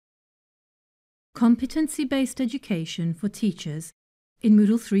Competency-based education for teachers in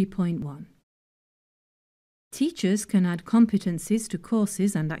Moodle 3.1. Teachers can add competencies to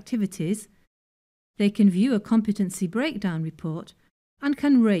courses and activities. They can view a competency breakdown report and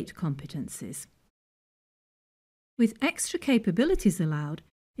can rate competencies. With extra capabilities allowed,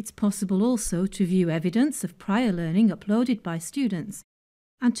 it's possible also to view evidence of prior learning uploaded by students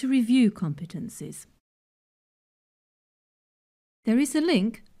and to review competencies. There is a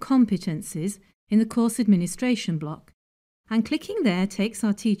link, Competencies, in the course administration block, and clicking there takes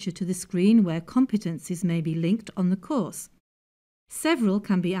our teacher to the screen where competencies may be linked on the course. Several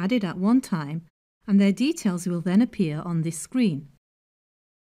can be added at one time, and their details will then appear on this screen.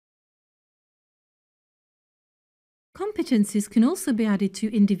 Competencies can also be added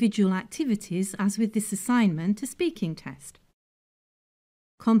to individual activities, as with this assignment, a speaking test.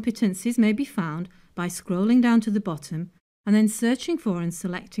 Competencies may be found by scrolling down to the bottom and then searching for and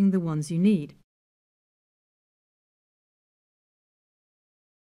selecting the ones you need.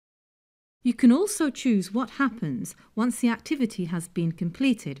 You can also choose what happens once the activity has been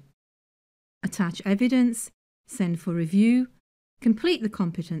completed. Attach evidence, send for review, complete the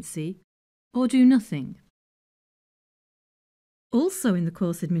competency, or do nothing. Also in the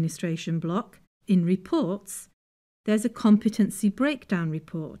course administration block, in Reports, there's a competency breakdown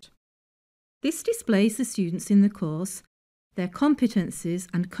report. This displays the students in the course, their competencies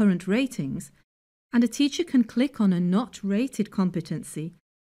and current ratings, and a teacher can click on a not rated competency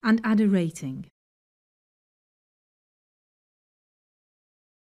and add a rating.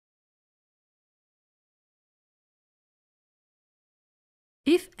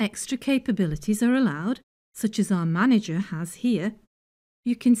 If extra capabilities are allowed, such as our manager has here,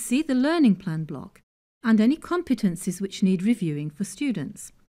 you can see the learning plan block and any competencies which need reviewing for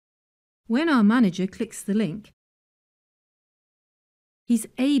students. When our manager clicks the link, he's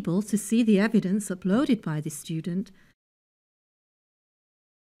able to see the evidence uploaded by the student,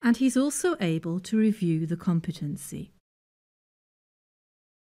 and he's also able to review the competency.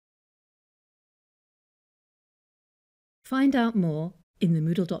 Find out more in the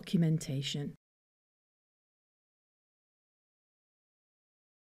Moodle documentation.